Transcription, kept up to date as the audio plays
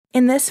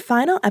In this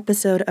final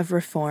episode of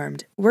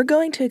Reformed, we're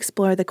going to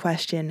explore the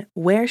question,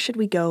 where should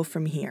we go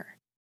from here?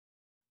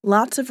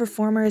 Lots of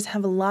reformers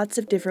have lots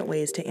of different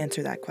ways to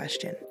answer that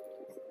question.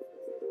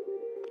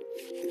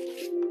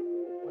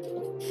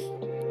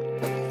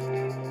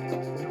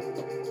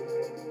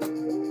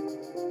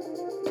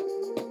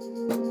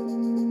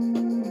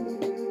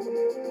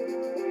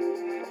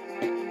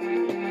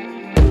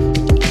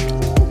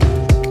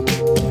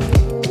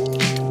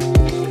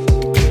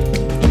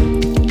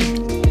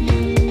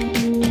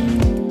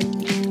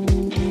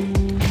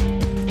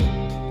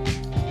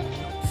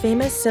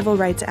 Famous civil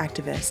rights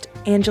activist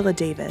Angela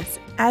Davis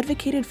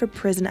advocated for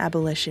prison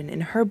abolition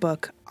in her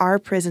book, Are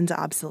Prisons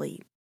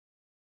Obsolete?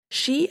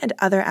 She and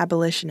other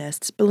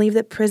abolitionists believe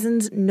that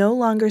prisons no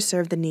longer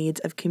serve the needs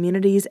of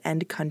communities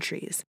and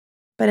countries,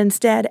 but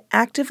instead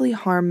actively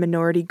harm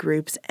minority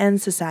groups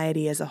and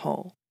society as a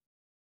whole.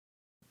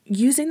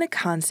 Using the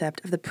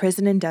concept of the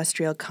prison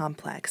industrial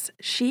complex,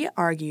 she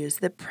argues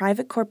that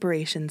private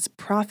corporations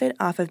profit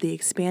off of the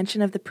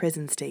expansion of the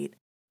prison state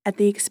at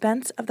the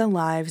expense of the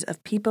lives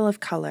of people of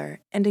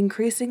color and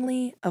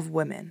increasingly of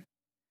women.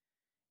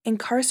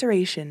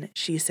 Incarceration,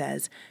 she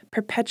says,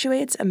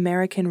 perpetuates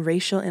American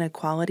racial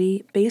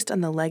inequality based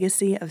on the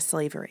legacy of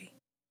slavery.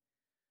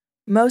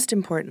 Most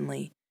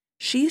importantly,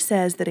 she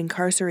says that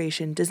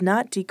incarceration does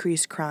not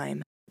decrease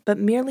crime, but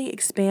merely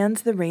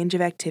expands the range of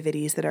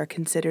activities that are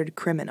considered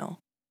criminal.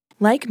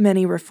 Like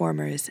many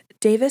reformers,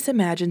 Davis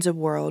imagines a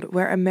world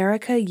where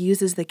America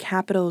uses the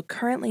capital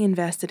currently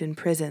invested in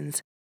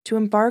prisons to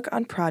embark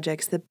on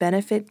projects that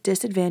benefit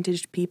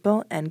disadvantaged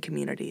people and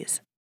communities.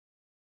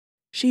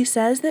 She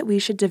says that we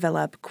should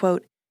develop,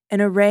 quote, an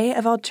array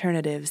of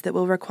alternatives that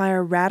will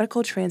require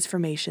radical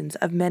transformations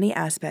of many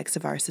aspects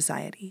of our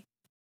society.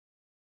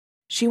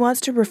 She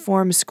wants to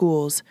reform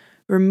schools,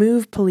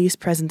 remove police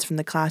presence from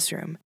the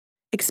classroom,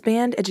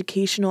 expand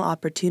educational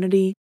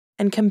opportunity,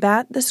 and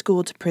combat the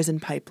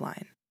school-to-prison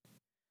pipeline.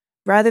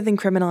 Rather than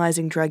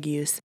criminalizing drug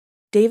use,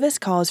 Davis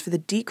calls for the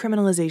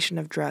decriminalization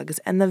of drugs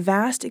and the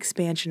vast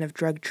expansion of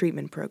drug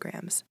treatment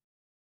programs.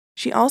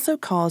 She also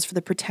calls for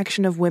the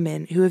protection of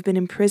women who have been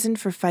imprisoned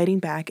for fighting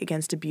back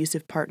against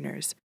abusive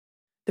partners,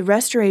 the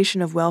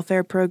restoration of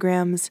welfare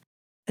programs,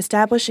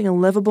 establishing a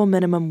livable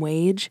minimum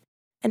wage,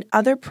 and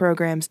other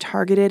programs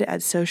targeted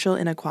at social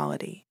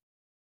inequality.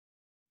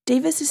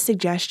 Davis's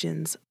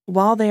suggestions,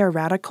 while they are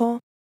radical,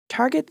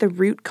 target the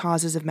root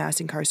causes of mass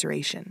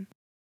incarceration.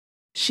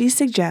 She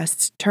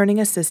suggests turning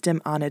a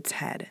system on its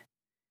head.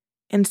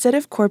 Instead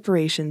of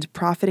corporations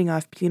profiting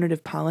off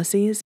punitive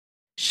policies,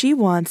 she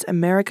wants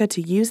America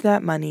to use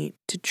that money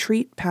to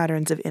treat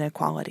patterns of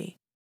inequality.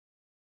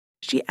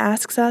 She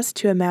asks us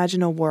to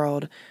imagine a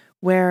world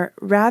where,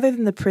 rather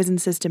than the prison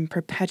system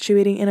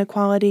perpetuating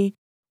inequality,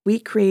 we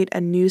create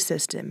a new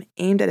system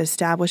aimed at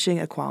establishing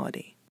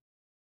equality.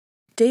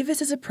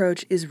 Davis's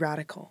approach is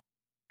radical.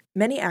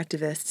 Many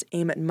activists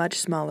aim at much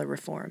smaller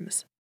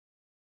reforms.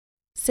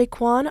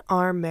 Saquon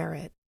R.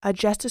 Merritt, a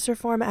justice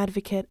reform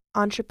advocate,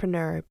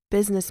 entrepreneur,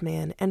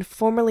 businessman, and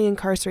formerly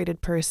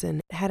incarcerated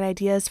person, had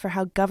ideas for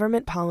how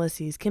government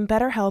policies can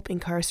better help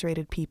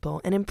incarcerated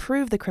people and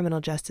improve the criminal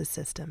justice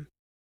system.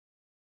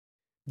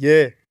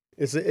 Yeah,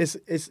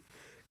 it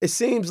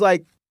seems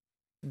like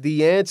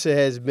the answer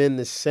has been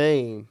the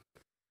same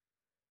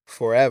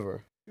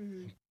forever,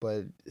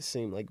 but it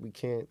seems like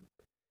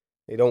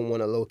they don't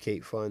want to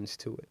locate funds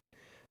to it.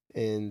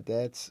 And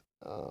that's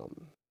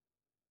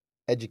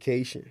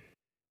education.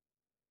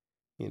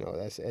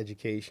 That's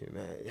education,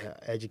 man. Yeah,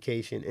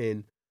 education.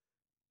 And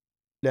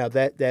now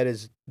that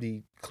is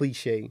the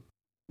cliche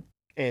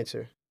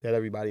answer that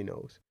everybody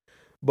knows.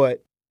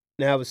 But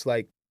now it's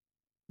like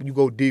you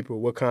go deeper,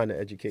 what kind of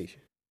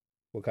education?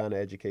 What kind of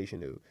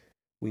education do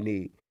we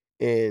need?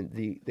 And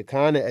the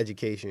kind of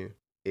education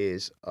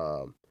is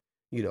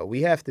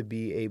we have to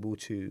be able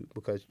to,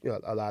 because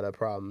a lot of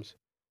problems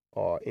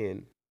are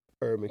in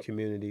urban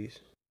communities,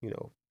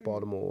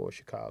 Baltimore,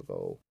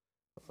 Chicago,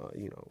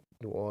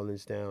 New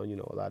Orleans down,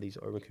 a lot of these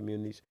urban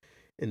communities,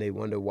 and they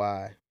wonder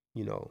why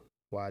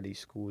these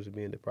schools are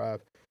being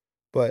deprived.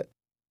 But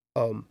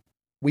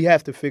we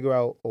have to figure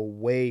out a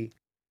way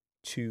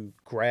to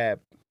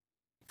grab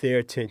their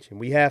attention.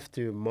 We have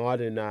to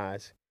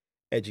modernize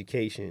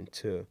education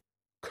to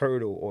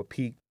curdle or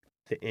pique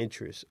the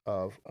interest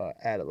of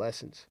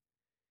adolescents.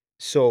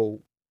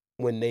 So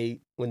when they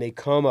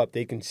come up,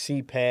 they can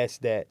see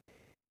past that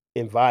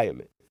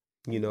environment,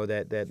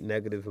 that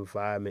negative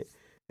environment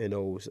and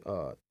those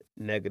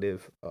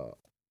negative,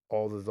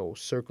 all of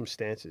those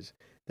circumstances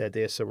that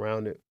they're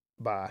surrounded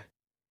by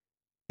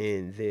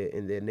in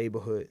their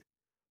neighborhood.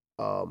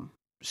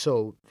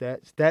 So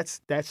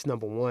that's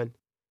number one.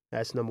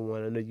 That's number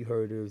one. I know you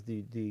heard of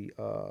the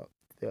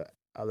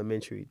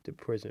elementary to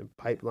prison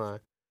pipeline.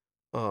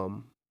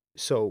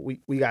 So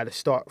we got to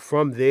start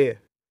from there,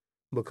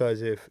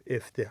 because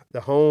if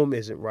the home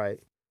isn't right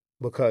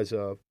because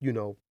of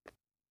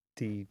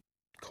the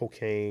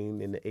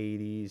cocaine in the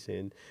 80s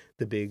and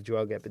the big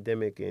drug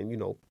epidemic,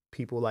 and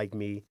people like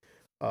me,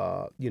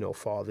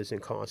 fathers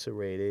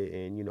incarcerated,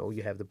 and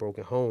you have the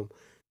broken home,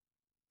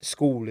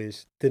 school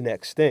is the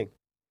next thing.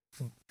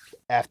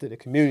 After the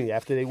community,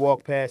 after they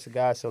walk past the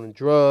guy selling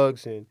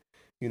drugs and,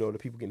 the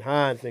people getting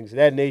high and things of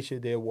that nature,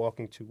 they're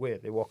walking to where?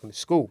 They're walking to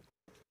school.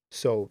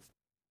 So,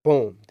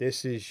 boom,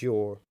 this is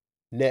your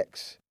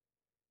next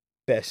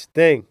best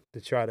thing to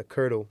try to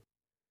curdle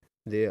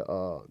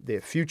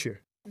their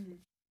future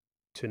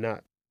to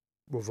not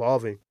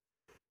revolving.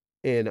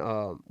 And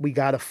we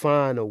got to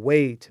find a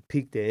way to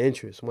pique their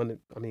interest. One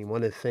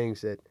of the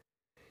things that,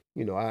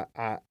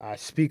 I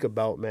speak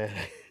about, man,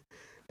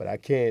 but I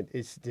can't.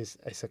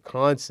 It's a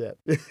concept.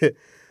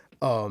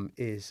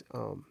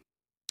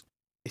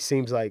 It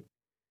seems like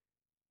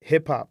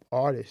hip hop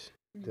artists,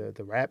 the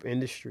rap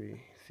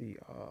industry, the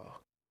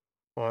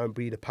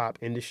R&B, the pop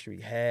industry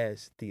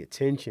has the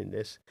attention.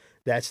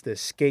 That's the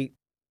escape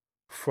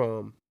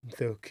from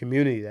the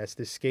community. That's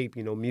the escape.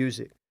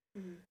 Music.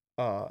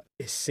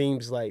 It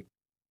seems like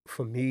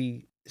for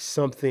me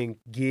something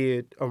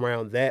geared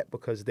around that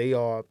because they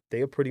are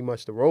pretty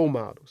much the role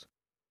models.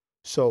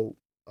 So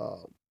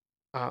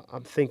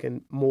I'm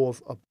thinking more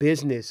of a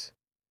business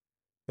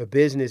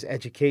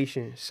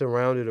education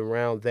surrounded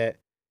around that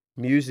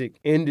music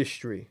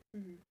industry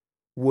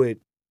would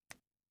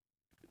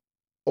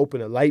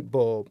open a light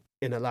bulb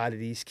in a lot of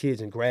these kids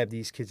and grab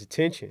these kids'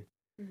 attention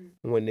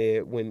when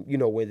they're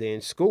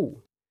in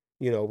school.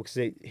 Because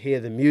they hear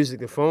the music,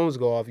 the phones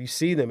go off, you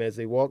see them as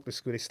they walk to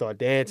school, they start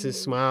dancing,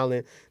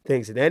 smiling,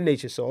 things of that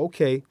nature. So,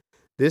 okay,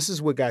 this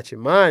is what got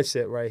your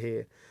mindset right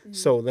here.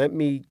 So let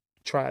me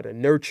try to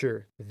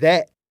nurture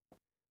that.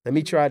 Let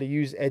me try to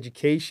use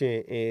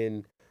education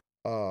in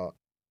a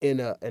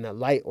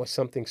light or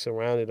something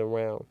surrounded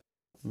around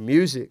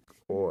music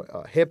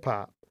or hip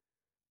hop,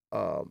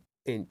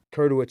 and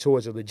curdle it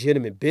towards a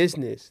legitimate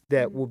business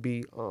that will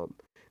be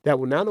that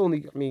will not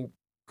only,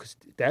 because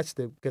that's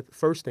the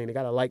first thing, they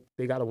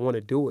gotta want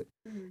to do it,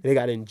 and they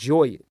gotta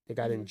enjoy it. They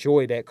gotta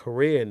enjoy that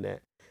career in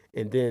that,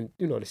 and then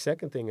the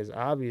second thing is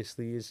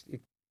obviously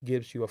it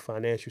gives you a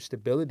financial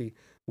stability,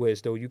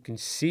 whereas though you can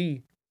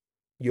see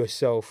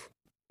yourself.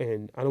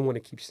 And I don't want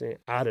to keep saying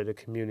out of the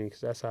community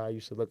because that's how I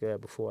used to look at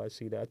it before I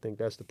see that. I think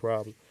that's the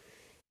problem.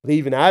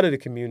 Leaving out of the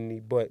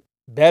community, but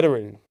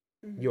bettering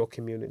your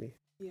community.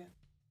 Yeah.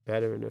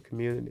 Bettering the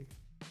community.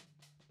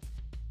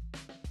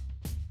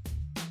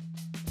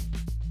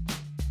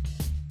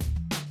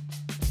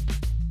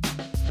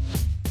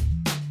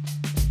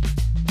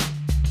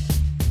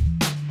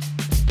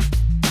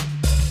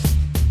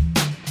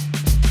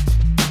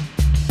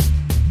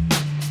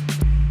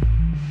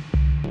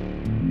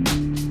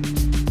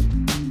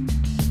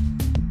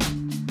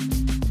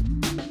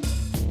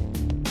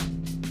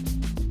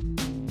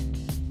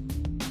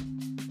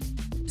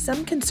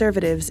 Some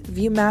conservatives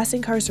view mass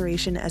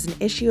incarceration as an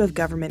issue of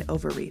government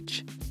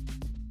overreach.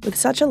 With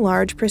such a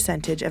large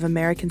percentage of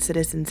American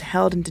citizens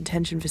held in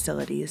detention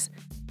facilities,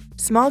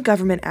 small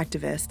government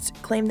activists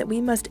claim that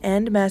we must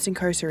end mass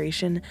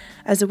incarceration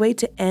as a way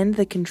to end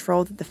the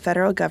control that the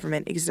federal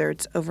government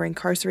exerts over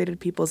incarcerated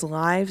people's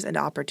lives and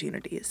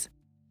opportunities.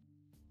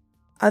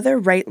 Other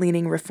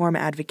right-leaning reform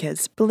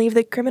advocates believe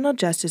that criminal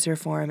justice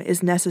reform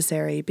is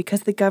necessary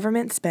because the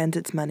government spends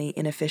its money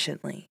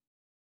inefficiently.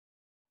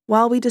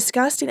 While we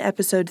discussed in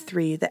Episode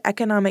 3 the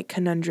economic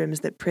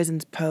conundrums that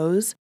prisons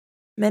pose,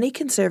 many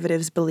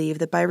conservatives believe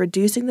that by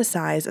reducing the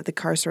size of the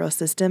carceral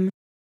system,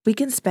 we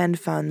can spend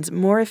funds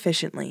more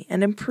efficiently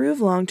and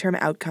improve long-term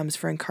outcomes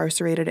for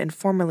incarcerated and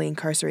formerly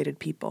incarcerated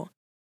people,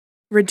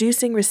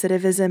 reducing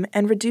recidivism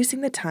and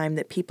reducing the time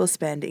that people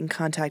spend in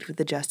contact with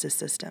the justice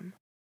system.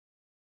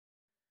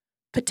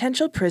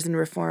 Potential prison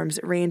reforms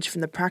range from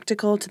the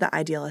practical to the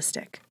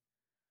idealistic.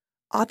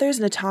 Authors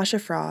Natasha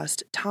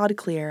Frost, Todd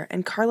Clear,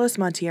 and Carlos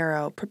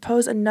Monteiro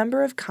propose a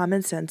number of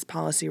common-sense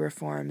policy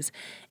reforms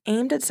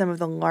aimed at some of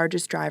the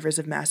largest drivers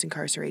of mass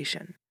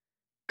incarceration: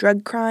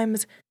 drug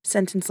crimes,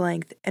 sentence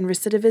length, and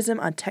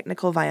recidivism on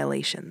technical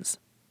violations.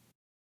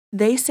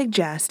 They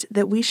suggest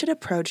that we should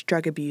approach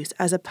drug abuse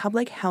as a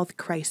public health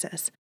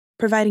crisis,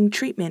 providing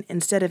treatment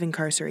instead of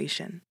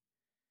incarceration.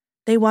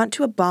 They want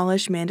to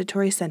abolish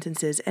mandatory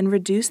sentences and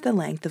reduce the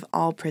length of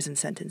all prison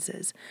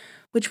sentences,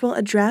 which will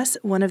address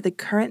one of the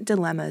current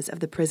dilemmas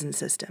of the prison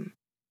system: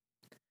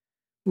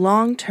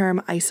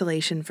 long-term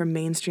isolation from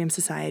mainstream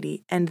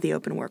society and the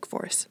open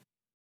workforce.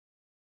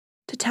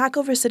 To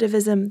tackle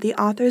recidivism, the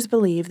authors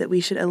believe that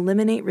we should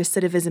eliminate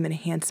recidivism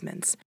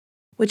enhancements,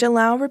 which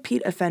allow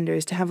repeat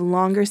offenders to have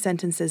longer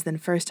sentences than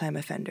first-time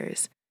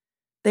offenders.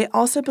 They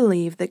also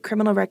believe that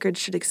criminal records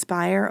should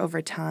expire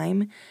over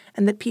time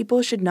and that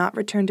people should not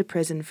return to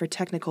prison for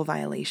technical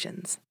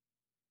violations.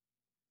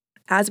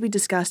 As we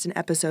discussed in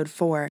Episode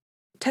 4,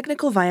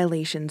 technical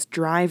violations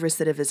drive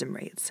recidivism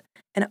rates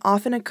and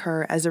often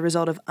occur as a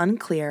result of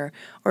unclear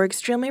or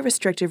extremely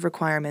restrictive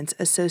requirements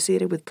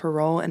associated with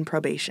parole and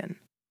probation.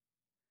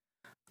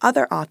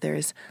 Other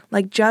authors,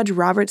 like Judge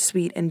Robert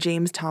Sweet and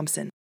James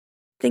Thompson,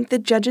 think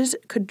that judges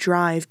could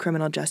drive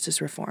criminal justice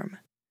reform.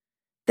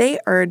 They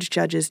urge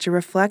judges to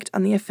reflect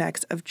on the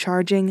effects of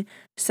charging,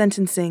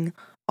 sentencing,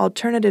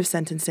 alternative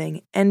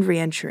sentencing, and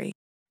reentry,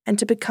 and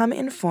to become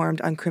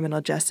informed on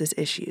criminal justice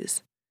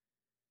issues.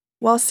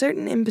 While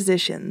certain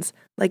impositions,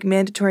 like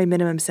mandatory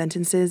minimum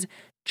sentences,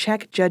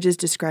 check judges'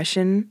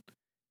 discretion,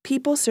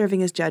 people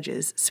serving as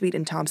judges, Sweet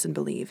and Thompson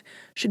believe,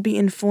 should be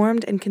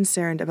informed and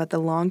concerned about the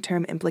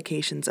long-term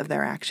implications of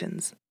their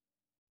actions.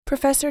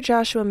 Professor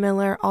Joshua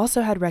Miller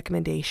also had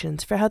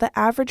recommendations for how the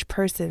average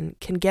person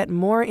can get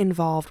more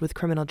involved with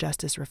criminal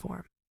justice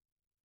reform.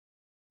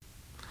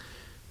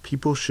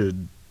 People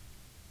should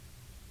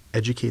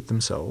educate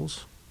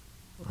themselves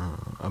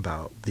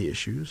about the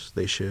issues.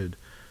 They should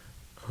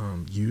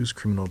use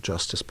criminal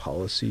justice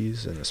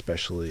policies, and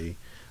especially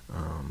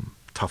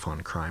tough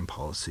on crime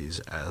policies,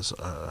 as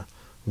a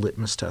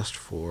litmus test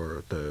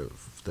for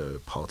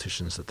the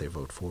politicians that they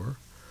vote for.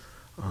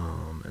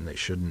 And they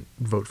shouldn't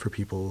vote for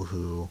people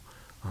who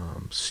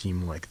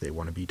seem like they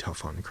want to be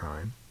tough on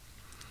crime.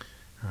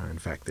 In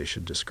fact, they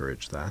should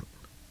discourage that.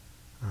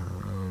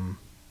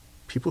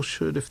 People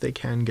should, if they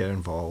can, get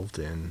involved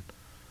in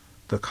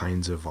the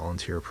kinds of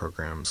volunteer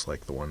programs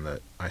like the one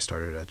that I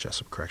started at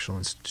Jessup Correctional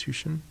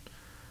Institution.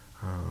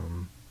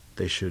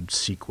 They should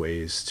seek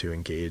ways to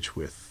engage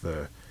with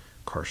the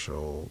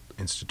carceral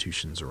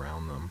institutions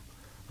around them,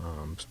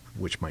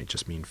 which might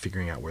just mean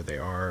figuring out where they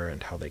are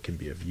and how they can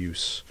be of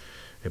use.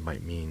 It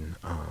might mean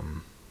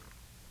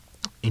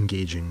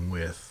engaging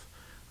with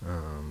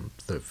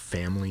the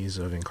families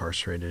of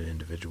incarcerated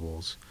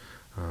individuals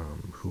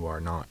who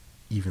are not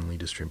evenly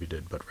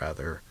distributed, but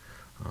rather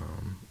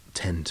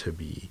tend to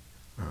be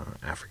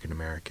African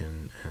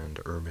American and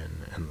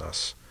urban, and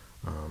thus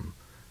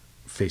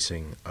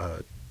facing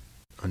a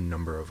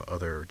number of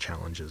other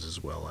challenges,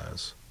 as well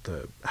as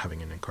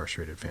having an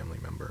incarcerated family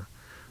member.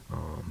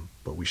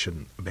 But we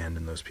shouldn't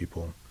abandon those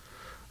people.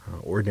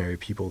 Ordinary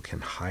people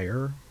can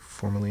hire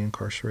formerly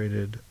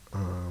incarcerated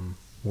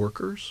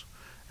workers,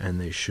 and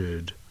they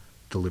should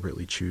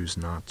deliberately choose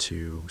not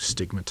to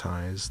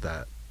stigmatize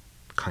that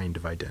kind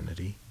of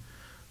identity.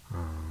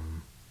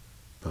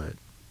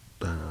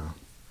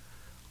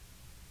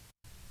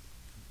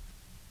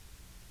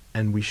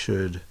 And we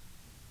should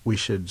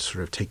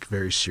sort of take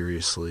very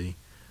seriously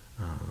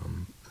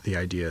the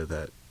idea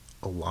that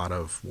a lot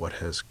of what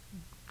has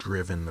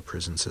driven the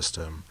prison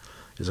system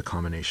is a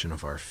combination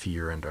of our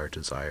fear and our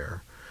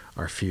desire.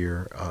 Our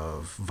fear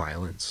of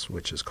violence,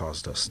 which has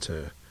caused us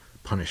to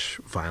punish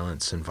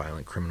violence and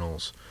violent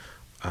criminals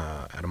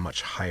at a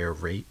much higher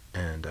rate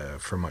and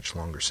for much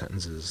longer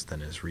sentences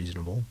than is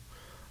reasonable.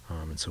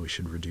 And so we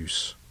should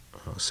reduce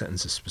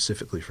sentences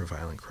specifically for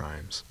violent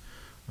crimes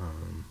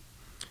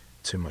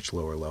to much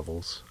lower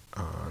levels.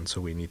 And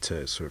so we need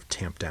to sort of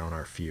tamp down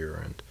our fear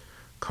and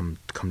come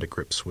to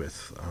grips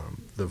with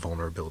the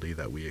vulnerability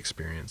that we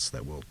experience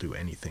that will do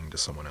anything to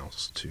someone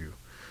else to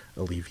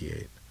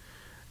alleviate.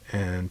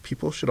 And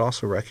people should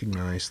also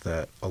recognize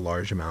that a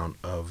large amount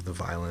of the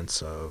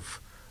violence of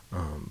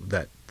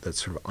that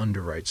sort of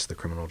underwrites the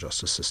criminal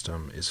justice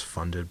system is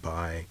funded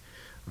by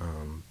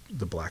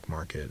the black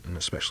market, and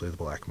especially the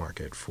black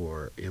market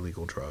for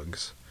illegal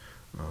drugs.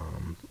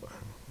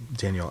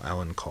 Danielle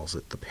Allen calls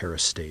it the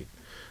parastate.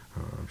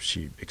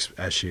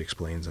 As she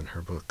explains in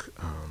her book,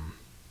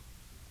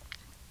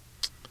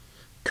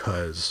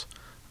 because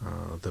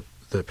the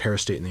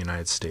parastate in the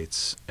United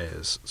States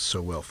is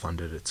so well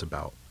funded,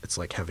 it's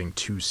like having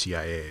two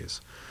CIAs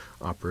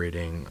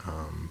operating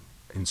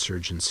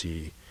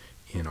insurgency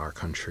in our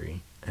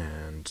country,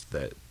 and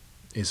that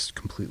is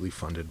completely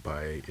funded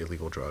by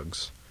illegal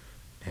drugs.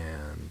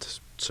 And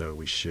so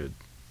we should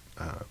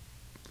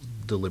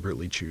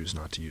deliberately choose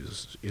not to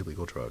use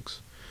illegal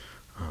drugs,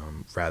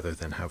 rather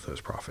than have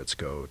those profits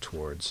go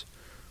towards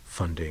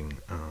funding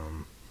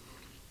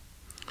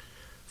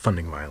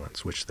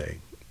violence, which they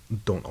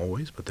don't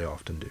always, but they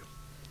often do.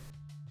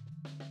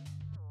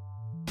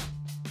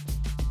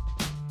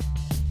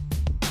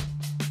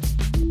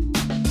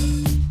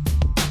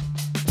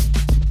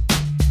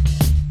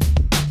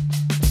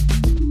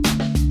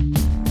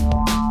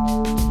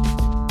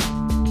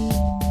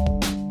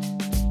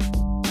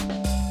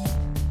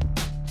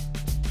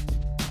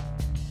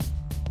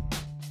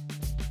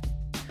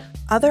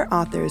 Other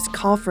authors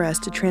call for us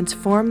to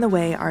transform the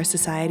way our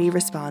society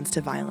responds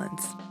to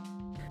violence.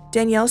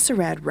 Danielle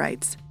Sered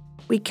writes,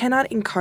 "We cannot